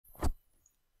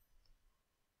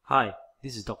Hi,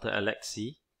 this is Dr.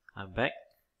 Alexi. I'm back.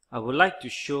 I would like to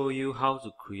show you how to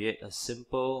create a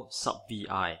simple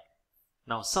SubVI.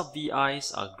 Now,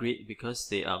 SubVIs are great because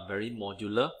they are very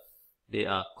modular. They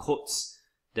are codes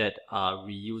that are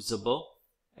reusable,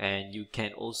 and you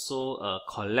can also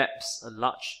collapse a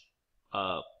large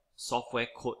software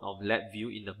code of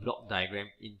LabVIEW in the block diagram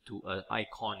into an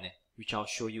icon, which I'll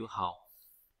show you how.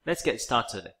 Let's get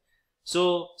started.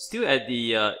 So, still at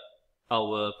the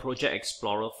our Project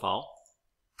Explorer file,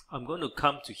 I'm going to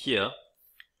come to here,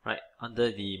 right,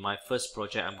 under my first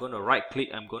project. I'm going to right click,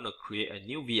 I'm going to create a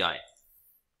new VI.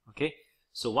 Okay,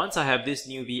 so once I have this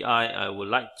new VI, I would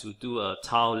like to do a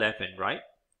tile left and right.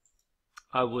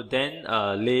 I would then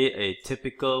lay a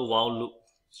typical while loop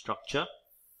structure,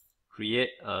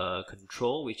 create a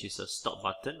control, which is a stop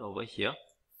button over here.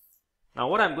 Now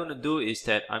what I'm going to do is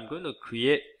that I'm going to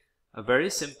create a very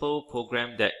simple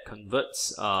program that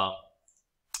converts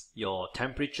your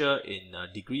temperature in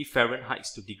degree Fahrenheit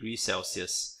to degree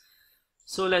Celsius.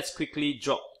 So let's quickly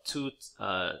drop two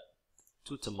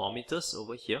thermometers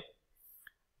over here.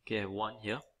 Okay, I have one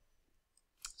here.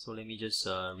 So let me just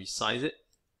resize it.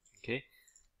 Okay,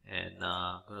 and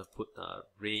I'm going to put a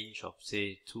range of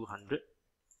say 200.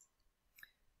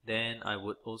 Then I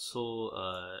would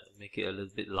also make it a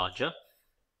little bit larger.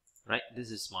 Right, this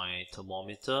is my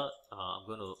thermometer. I'm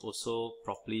going to also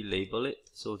properly label it.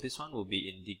 So this one will be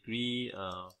in degree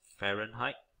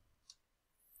Fahrenheit.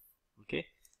 Okay,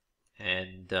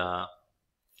 and I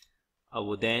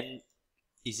will then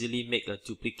easily make a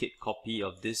duplicate copy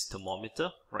of this thermometer.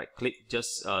 Right click,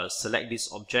 just select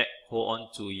this object, hold on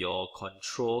to your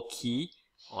control key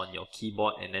on your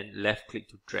keyboard, and then left click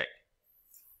to drag.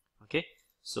 Okay,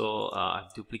 so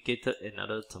I've duplicated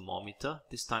another thermometer.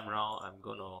 This time around I'm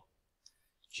going to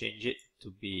change it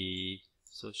to be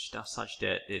such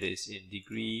that it is in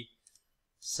degree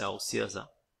Celsius,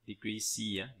 degree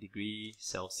C, degree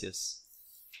Celsius.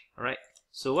 Alright,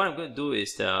 so what I'm going to do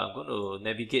is that I'm going to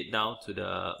navigate down to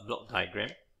the block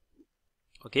diagram.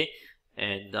 Okay,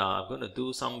 and I'm going to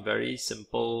do some very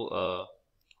simple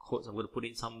codes. I'm going to put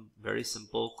in some very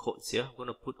simple codes here. I'm going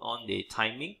to put on the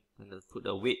timing. I'm going to put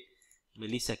a wait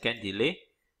millisecond delay,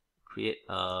 create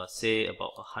say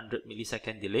about 100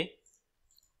 millisecond delay.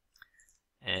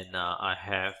 And I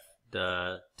have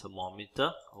the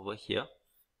thermometer over here.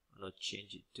 I'm going to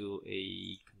change it to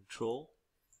a control.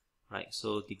 Right,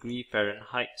 so degree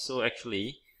Fahrenheit. So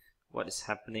actually what is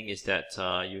happening is that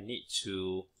you need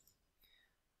to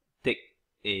take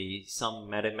some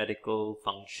mathematical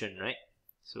function, right?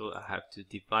 So I have to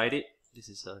divide it. This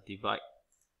is a divide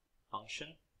function.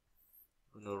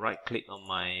 I'm going to right click on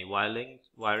my wiring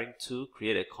tool,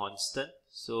 create a constant.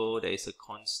 So there is a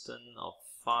constant of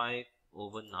 5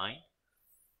 over 9.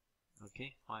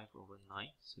 Okay, 5 over 9.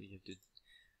 So you have to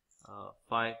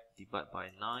 5 divided by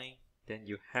 9. Then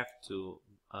you have to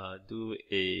do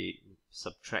a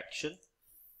subtraction.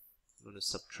 I'm going to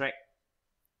subtract,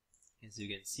 as you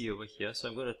can see over here. So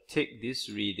I'm going to take this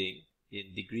reading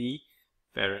in degree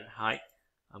Fahrenheit.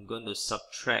 I'm going to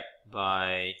subtract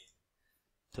by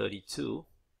 32,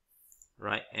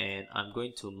 right? And I'm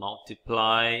going to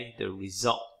multiply the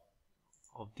result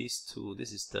of these two.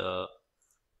 This is the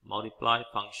multiply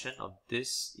function of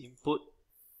this input,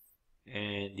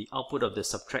 and the output of the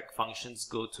subtract functions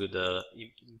go to the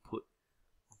input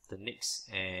of the next.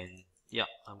 And yeah,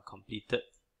 I'm completed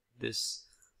this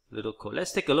little code.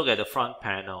 Let's take a look at the front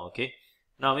panel. Okay,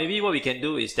 now maybe what we can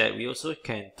do is that we also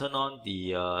can turn on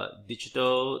the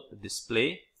digital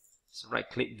display. So right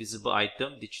click, visible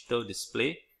item, digital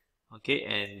display. Okay,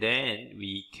 and then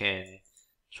we can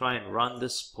try and run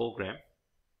this program,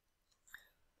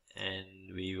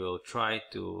 and we will try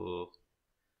to,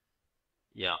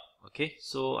 yeah, okay,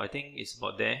 so I think it's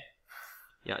about there.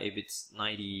 Yeah, if it's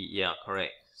 90, yeah,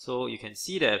 correct. So you can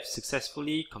see that I've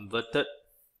successfully converted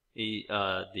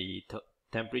the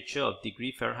temperature of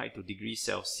degree Fahrenheit to degree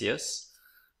Celsius,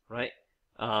 right?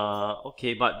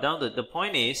 Okay, but now the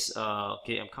point is,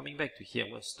 okay, I'm coming back to here.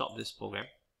 I'm going to stop this program.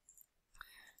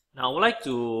 Now I would like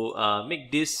to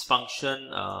make this function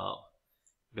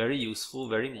very useful,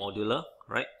 very modular,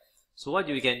 right? So what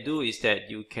you can do is that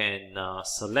you can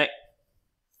select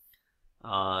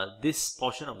this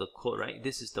portion of the code, right?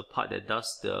 This is the part that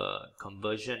does the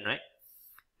conversion, right?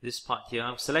 This part here,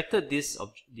 I've selected this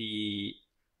the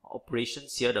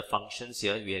operations here, the functions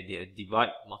here. We have the divide,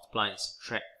 multiply, and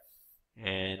subtract.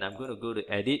 And I'm going to go to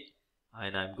edit,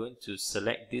 and I'm going to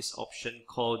select this option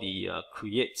called the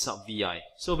create SubVI.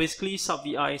 So basically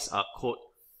SubVIs are code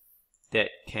that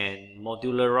can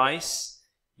modularize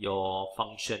your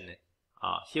function.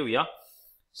 Here we are.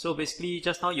 So basically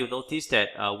just now you notice that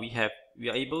we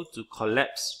are able to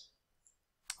collapse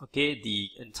okay, the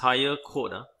entire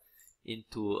code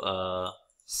into a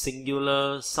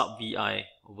singular SubVI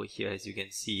over here, as you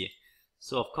can see.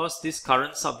 So of course this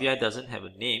current SubVI doesn't have a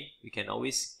name. We can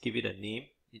always give it a name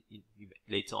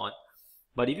later on.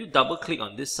 But if you double click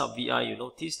on this SubVI, you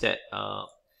notice that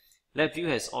LabVIEW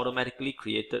has automatically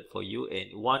created for you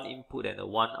a one input and a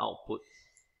one output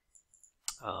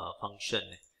function,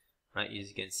 right? As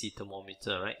you can see,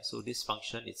 thermometer, right? So this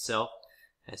function itself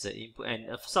has an input, and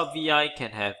a SubVI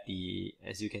can have the,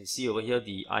 as you can see over here,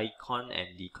 the icon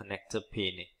and the connector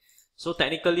pane. So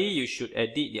technically you should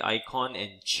edit the icon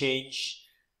and change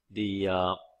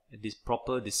the this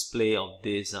proper display of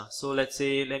this. So let's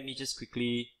say, let me just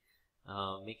quickly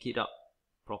make it up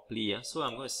properly. So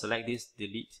I'm going to select this,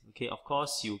 delete. Okay, of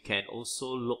course you can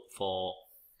also look for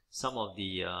some of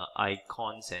the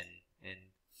icons and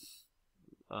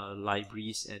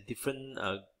libraries and different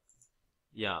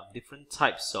different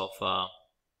types of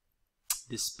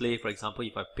display. For example,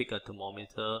 if I pick a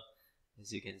thermometer,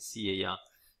 as you can see,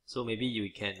 so maybe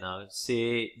you can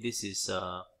say this is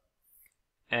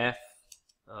F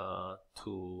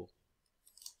to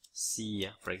C,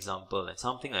 for example,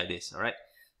 something like this. All right.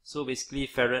 So basically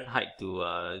Fahrenheit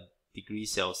to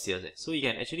degrees Celsius. So you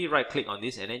can actually right click on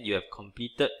this, and then you have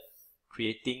completed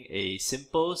creating a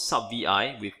simple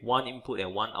SubVI with one input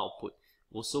and one output,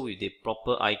 also with the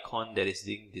proper icon that is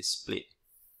being displayed.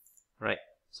 Right.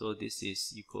 So this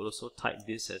is, you could also type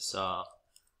this as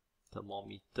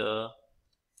thermometer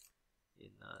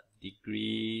in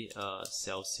degree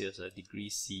Celsius, degree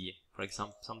C, for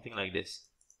example, something like this.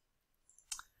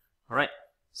 All right.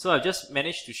 So I've just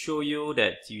managed to show you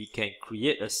that we can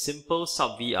create a simple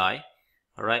SubVI,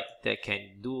 alright, that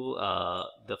can do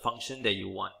the function that you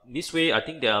want. This way, I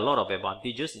think there are a lot of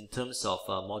advantages in terms of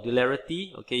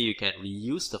modularity. Okay, you can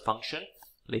reuse the function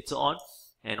later on,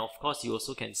 and of course you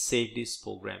also can save this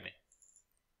program.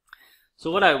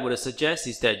 So what I would suggest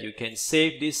is that you can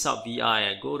save this SubVI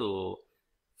and go to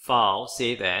File,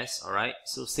 Save As. Alright,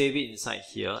 so save it inside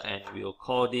here, and we'll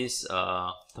call this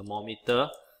thermometer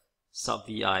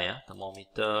SubVI,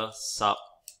 thermometer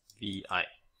SubVI.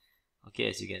 Okay,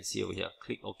 as you can see over here,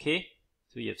 click OK.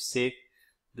 So you have saved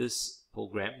this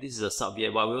program. This is a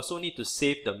SubVI, but we also need to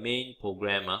save the main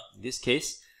program. In this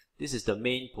case, this is the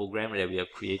main program that we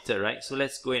have created, right? So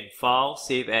let's go and File,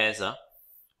 Save As.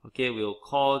 Okay, we'll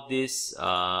call this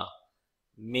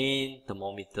main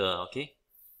thermometer. Okay,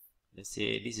 let's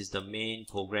say this is the main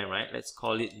program, right? Let's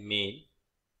call it main,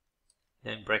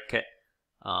 then bracket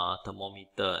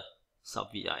thermometer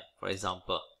SubVI, for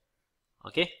example.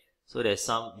 Okay, so there's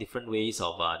some different ways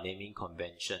of naming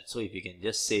convention. So if you can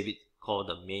just save it, call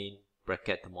the main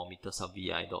bracket thermometer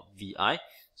SubVI.vi.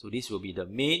 So this will be the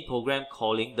main program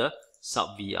calling the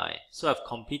SubVI. So I've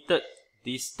completed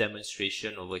this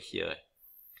demonstration over here.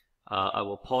 I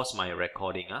will pause my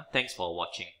recording. Thanks for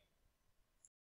watching.